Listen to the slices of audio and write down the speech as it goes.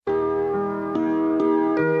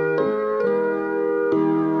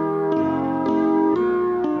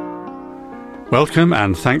Welcome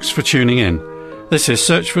and thanks for tuning in. This is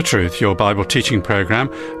Search for Truth, your Bible teaching programme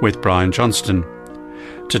with Brian Johnston.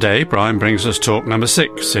 Today, Brian brings us talk number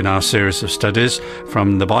 6 in our series of studies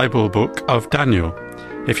from the Bible book of Daniel.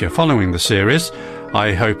 If you're following the series,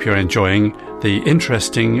 I hope you're enjoying the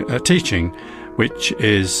interesting teaching, which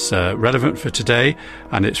is relevant for today,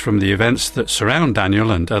 and it's from the events that surround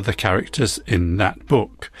Daniel and other characters in that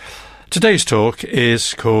book. Today's talk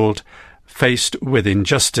is called Faced with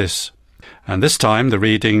Injustice. And this time the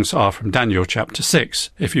readings are from Daniel chapter 6,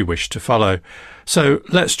 if you wish to follow. So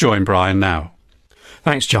let's join Brian now.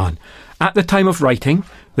 Thanks, John. At the time of writing,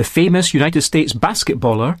 the famous United States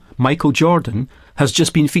basketballer Michael Jordan has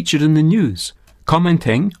just been featured in the news,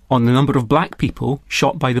 commenting on the number of black people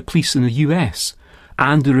shot by the police in the US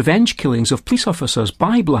and the revenge killings of police officers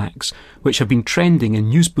by blacks, which have been trending in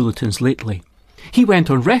news bulletins lately. He went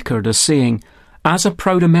on record as saying, "As a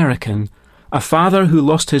proud American, a father who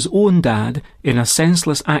lost his own dad in a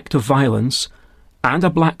senseless act of violence, and a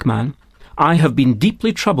black man, I have been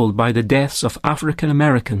deeply troubled by the deaths of African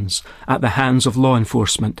Americans at the hands of law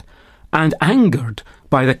enforcement, and angered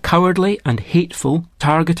by the cowardly and hateful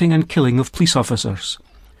targeting and killing of police officers."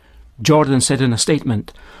 Jordan said in a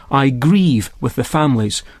statement, "I grieve with the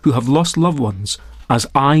families who have lost loved ones, as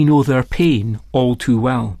I know their pain all too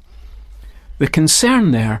well." The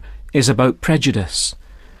concern there is about prejudice.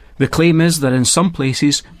 The claim is that in some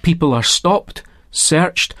places people are stopped,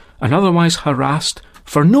 searched and otherwise harassed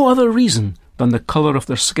for no other reason than the colour of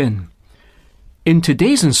their skin. In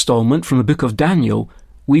today's instalment from the book of Daniel,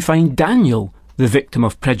 we find Daniel the victim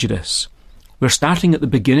of prejudice. We're starting at the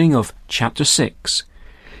beginning of chapter 6.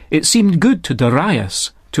 It seemed good to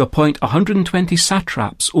Darius to appoint 120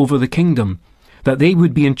 satraps over the kingdom, that they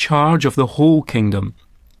would be in charge of the whole kingdom,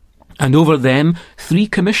 and over them 3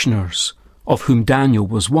 commissioners, of whom Daniel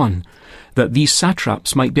was one, that these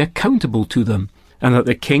satraps might be accountable to them, and that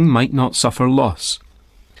the king might not suffer loss.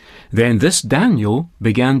 Then this Daniel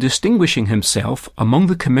began distinguishing himself among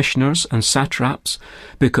the commissioners and satraps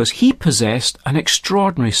because he possessed an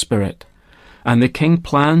extraordinary spirit, and the king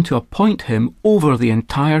planned to appoint him over the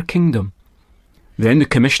entire kingdom. Then the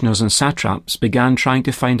commissioners and satraps began trying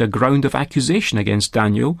to find a ground of accusation against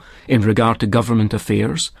Daniel in regard to government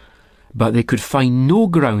affairs, but they could find no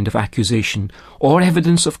ground of accusation or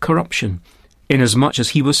evidence of corruption, inasmuch as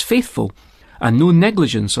he was faithful, and no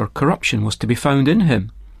negligence or corruption was to be found in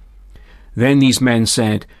him. Then these men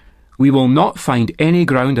said, "We will not find any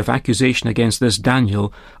ground of accusation against this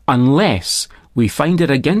Daniel unless we find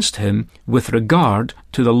it against him with regard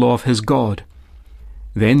to the law of his God."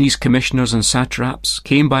 Then these commissioners and satraps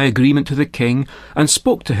came by agreement to the king and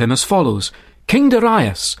spoke to him as follows, "King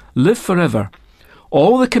Darius, live forever.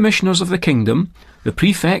 All the commissioners of the kingdom, the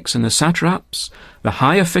prefects and the satraps, the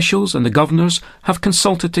high officials and the governors have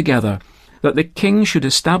consulted together that the king should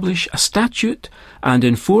establish a statute and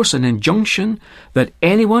enforce an injunction that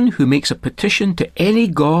anyone who makes a petition to any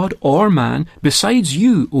god or man besides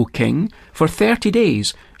you, O king, for 30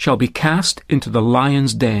 days shall be cast into the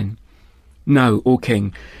lion's den. Now, O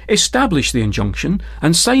king, establish the injunction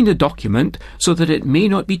and sign the document so that it may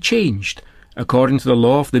not be changed, according to the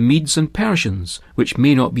law of the Medes and Persians, which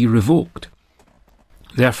may not be revoked."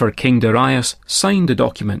 Therefore King Darius signed the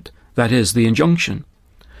document, that is, the injunction.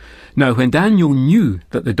 Now when Daniel knew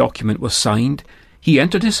that the document was signed, he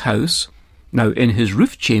entered his house. Now in his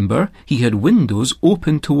roof chamber he had windows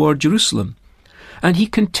open toward Jerusalem. And he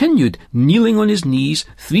continued kneeling on his knees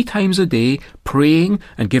 3 times a day, praying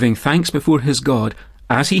and giving thanks before his God,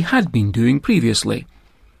 as he had been doing previously.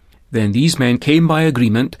 Then these men came by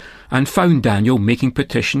agreement and found Daniel making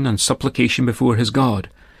petition and supplication before his God.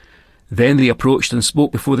 Then they approached and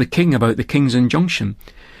spoke before the king about the king's injunction.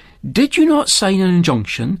 "Did you not sign an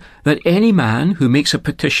injunction that any man who makes a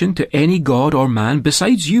petition to any god or man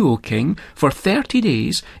besides you, O king, for 30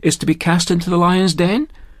 days is to be cast into the lion's den?"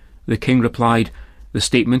 The king replied, "The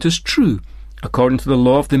statement is true, according to the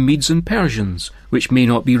law of the Medes and Persians, which may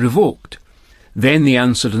not be revoked." Then they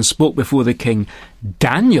answered and spoke before the king,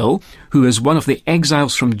 "Daniel, who is one of the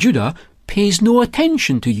exiles from Judah, pays no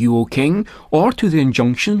attention to you, O king, or to the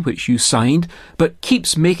injunction which you signed, but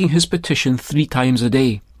keeps making his petition 3 times a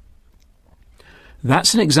day."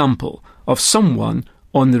 That's an example of someone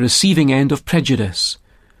on the receiving end of prejudice.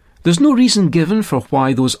 There's no reason given for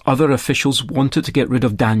why those other officials wanted to get rid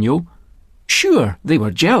of Daniel. Sure, they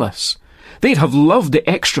were jealous. They'd have loved the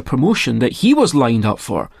extra promotion that he was lined up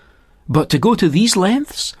for. But to go to these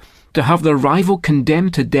lengths? To have their rival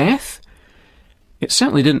condemned to death? It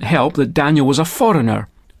certainly didn't help that Daniel was a foreigner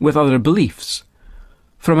with other beliefs.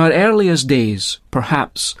 From our earliest days,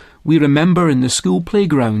 perhaps, we remember in the school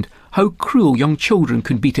playground how cruel young children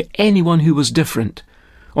could be to anyone who was different.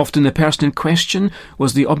 Often the person in question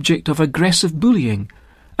was the object of aggressive bullying,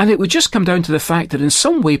 and it would just come down to the fact that in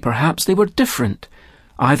some way perhaps they were different,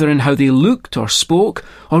 either in how they looked or spoke,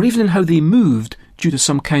 or even in how they moved due to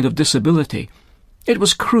some kind of disability. It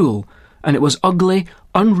was cruel, and it was ugly,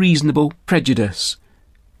 unreasonable prejudice.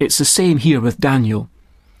 It's the same here with Daniel.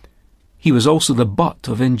 He was also the butt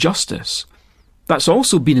of injustice. That's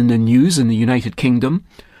also been in the news in the United Kingdom.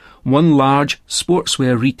 One large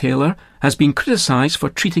sportswear retailer has been criticised for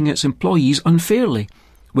treating its employees unfairly,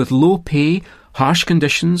 with low pay, harsh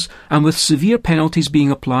conditions, and with severe penalties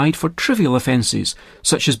being applied for trivial offences,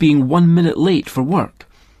 such as being 1 minute late for work.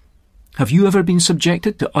 Have you ever been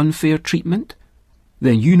subjected to unfair treatment?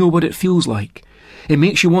 Then you know what it feels like. It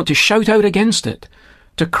makes you want to shout out against it,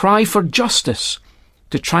 to cry for justice,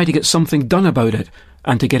 to try to get something done about it,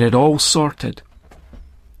 and to get it all sorted.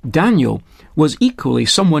 Daniel was equally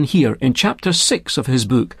someone here in chapter 6 of his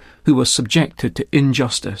book who was subjected to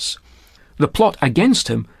injustice. The plot against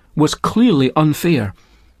him was clearly unfair.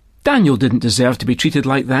 Daniel didn't deserve to be treated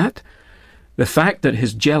like that. The fact that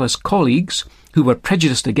his jealous colleagues, who were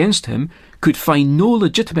prejudiced against him, could find no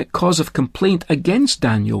legitimate cause of complaint against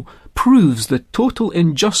Daniel proves the total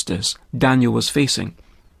injustice Daniel was facing.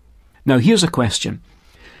 Now here's a question.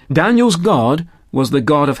 Daniel's God was the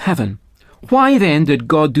God of heaven. Why then did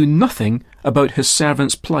God do nothing about his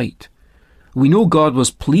servant's plight? We know God was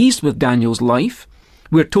pleased with Daniel's life.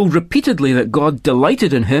 We're told repeatedly that God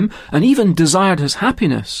delighted in him and even desired his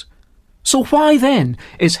happiness. So why then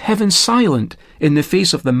is heaven silent in the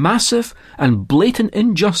face of the massive and blatant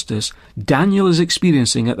injustice Daniel is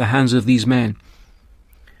experiencing at the hands of these men?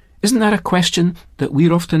 Isn't that a question that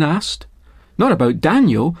we're often asked? Not about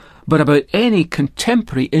Daniel, but about any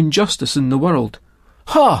contemporary injustice in the world.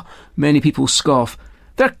 Ha! Many people scoff.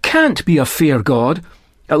 There can't be a fair God,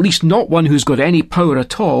 at least not one who's got any power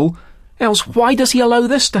at all, else why does he allow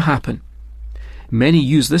this to happen? Many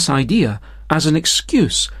use this idea as an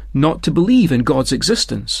excuse not to believe in God's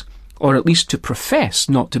existence, or at least to profess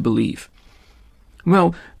not to believe.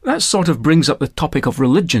 Well, that sort of brings up the topic of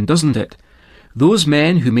religion, doesn't it? Those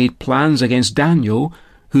men who made plans against Daniel,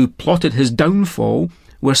 who plotted his downfall,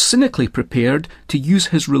 were cynically prepared to use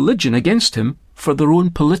his religion against him for their own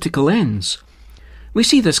political ends. We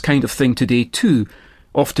see this kind of thing today too,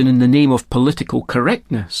 often in the name of political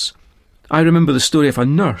correctness. I remember the story of a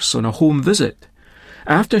nurse on a home visit.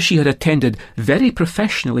 After she had attended very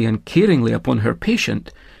professionally and caringly upon her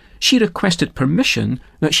patient, she requested permission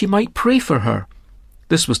that she might pray for her.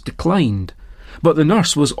 This was declined, but the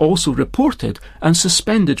nurse was also reported and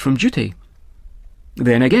suspended from duty.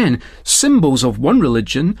 Then again, symbols of one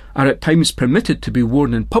religion are at times permitted to be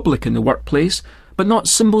worn in public in the workplace, but not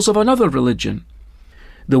symbols of another religion.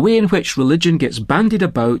 The way in which religion gets bandied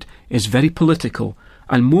about is very political,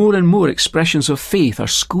 and more expressions of faith are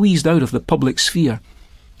squeezed out of the public sphere.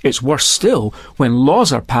 It's worse still when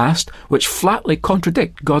laws are passed which flatly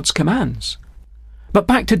contradict God's commands. But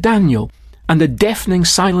back to Daniel and the deafening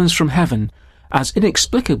silence from heaven, as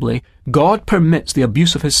inexplicably God permits the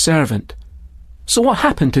abuse of his servant. So what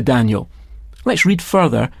happened to Daniel? Let's read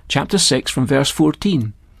further, chapter 6 from verse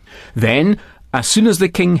 14. Then, as soon as the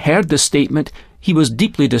king heard this statement, he was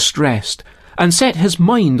deeply distressed, and set his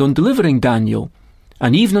mind on delivering Daniel,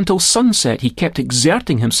 and even until sunset he kept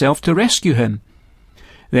exerting himself to rescue him.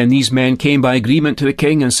 Then these men came by agreement to the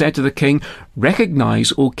king and said to the king,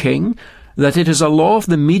 "Recognize, O king, that it is a law of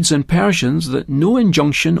the Medes and Persians that no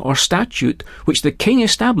injunction or statute which the king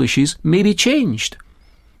establishes may be changed."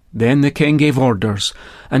 Then the king gave orders,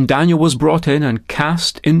 and Daniel was brought in and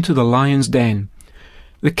cast into the lion's den.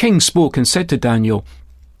 The king spoke and said to Daniel,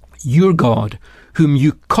 "Your God, whom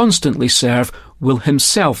you constantly serve, will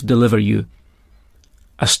himself deliver you."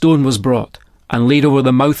 A stone was brought and laid over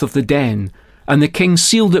the mouth of the den, and the king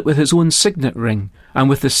sealed it with his own signet ring and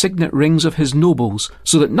with the signet rings of his nobles,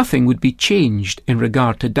 so that nothing would be changed in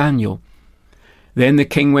regard to Daniel. Then the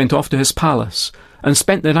king went off to his palace and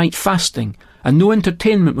spent the night fasting, and no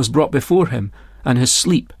entertainment was brought before him, and his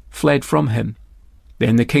sleep fled from him.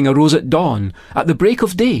 Then the king arose at dawn, at the break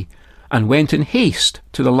of day, and went in haste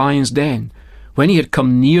to the lion's den. When he had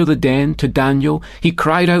come near the den to Daniel, he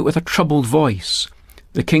cried out with a troubled voice.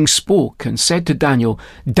 The king spoke and said to Daniel,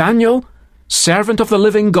 "Daniel, servant of the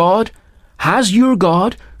living God, has your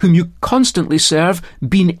God, whom you constantly serve,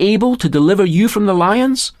 been able to deliver you from the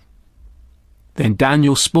lions?" Then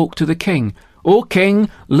Daniel spoke to the king, "O king,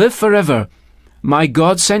 live forever. My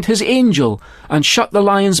God sent his angel and shut the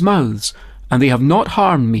lions' mouths, and they have not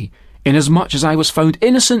harmed me, inasmuch as I was found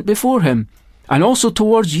innocent before him. And also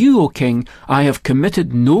towards you, O king, I have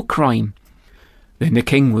committed no crime." Then the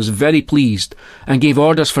king was very pleased, and gave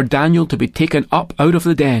orders for Daniel to be taken up out of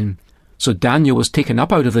the den. So Daniel was taken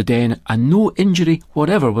up out of the den, and no injury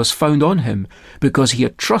whatever was found on him, because he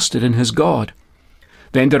had trusted in his God.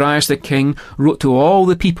 Then Darius the king wrote to all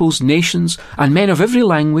the peoples, nations, and men of every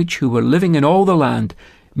language who were living in all the land,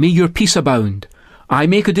 May your peace abound. I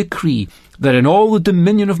make a decree that in all the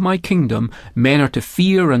dominion of my kingdom men are to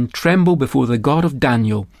fear and tremble before the God of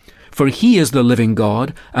Daniel. For he is the living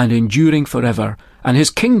God, and enduring forever, and his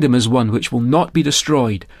kingdom is one which will not be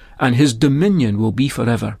destroyed, and his dominion will be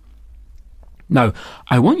forever. Now,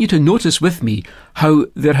 I want you to notice with me how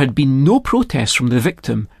there had been no protest from the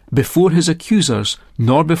victim before his accusers,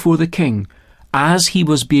 nor before the king, as he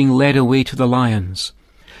was being led away to the lions.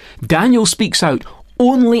 Daniel speaks out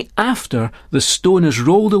only after the stone is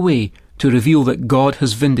rolled away to reveal that God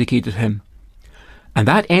has vindicated him. And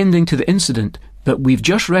that ending to the incident that we've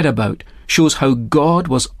just read about shows how God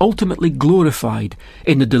was ultimately glorified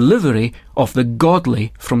in the delivery of the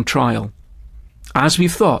godly from trial. As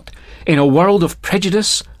we've thought, in a world of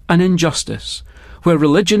prejudice and injustice, where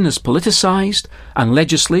religion is politicized and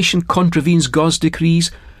legislation contravenes God's decrees,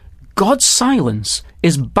 God's silence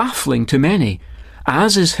is baffling to many,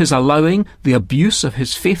 as is his allowing the abuse of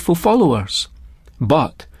his faithful followers.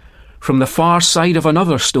 But from the far side of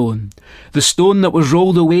another stone, the stone that was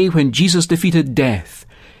rolled away when Jesus defeated death,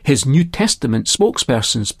 his New Testament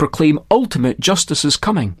spokespersons proclaim ultimate justice is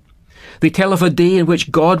coming. They tell of a day in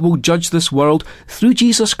which God will judge this world through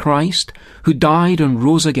Jesus Christ, who died and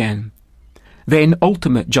rose again. Then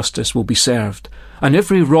ultimate justice will be served, and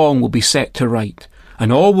every wrong will be set to right,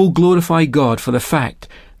 and all will glorify God for the fact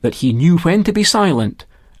that he knew when to be silent,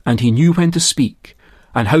 and he knew when to speak,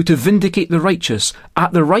 and how to vindicate the righteous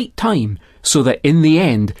at the right time, so that in the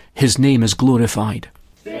end his name is glorified.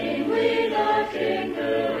 Sing we the King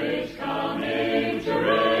who is coming to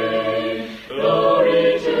reign.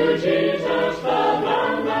 Glory to Jesus, the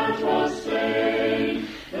Lamb that was slain.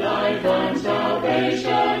 Life and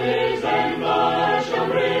salvation his blood shall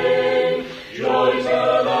bring. Joy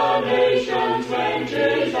to the nations when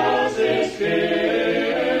Jesus is King.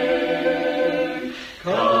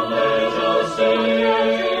 Come, let us sing.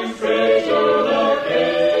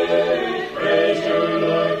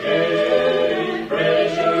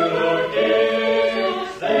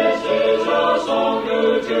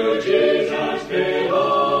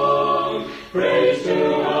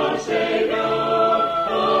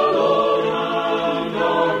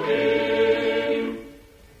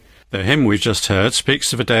 The hymn we've just heard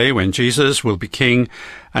speaks of a day when Jesus will be king,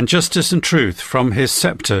 and justice and truth from his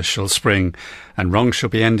sceptre shall spring, and wrong shall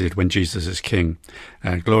be ended when Jesus is king.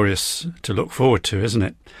 Glorious to look forward to, isn't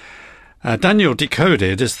it? Daniel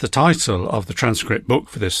Decoded is the title of the transcript book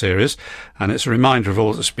for this series, and it's a reminder of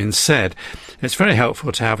all that's been said. It's very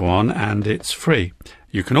helpful to have one, and it's free.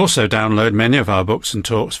 You can also download many of our books and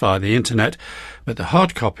talks via the internet, but the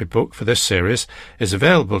hard copy book for this series is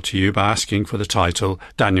available to you by asking for the title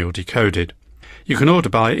Daniel Decoded. You can order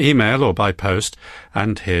by email or by post,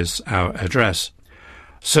 and here's our address.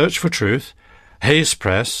 Search for Truth, Hayes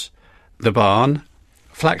Press, The Barn,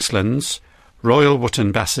 Flaxlands, Royal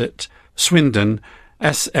Wootton Bassett, Swindon,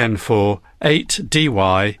 SN4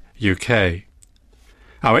 8DY, UK.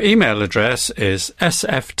 Our email address is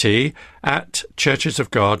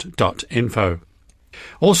sft@churchesofgod.info.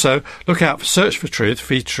 Also, look out for Search for Truth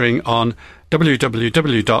featuring on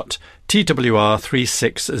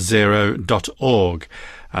www.twr360.org,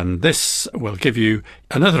 and this will give you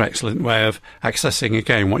another excellent way of accessing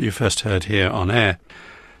again what you first heard here on air.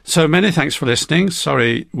 So many thanks for listening.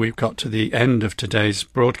 Sorry we've got to the end of today's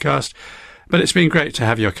broadcast, but it's been great to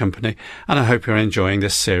have your company, and I hope you're enjoying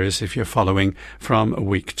this series if you're following from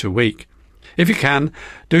week to week. If you can,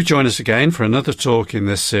 do join us again for another talk in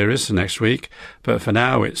this series next week. But for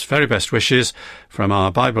now, it's very best wishes from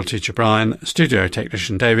our Bible teacher Brian, studio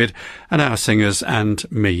technician David, and our singers and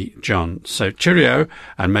me, John. So cheerio,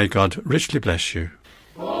 and may God richly bless you.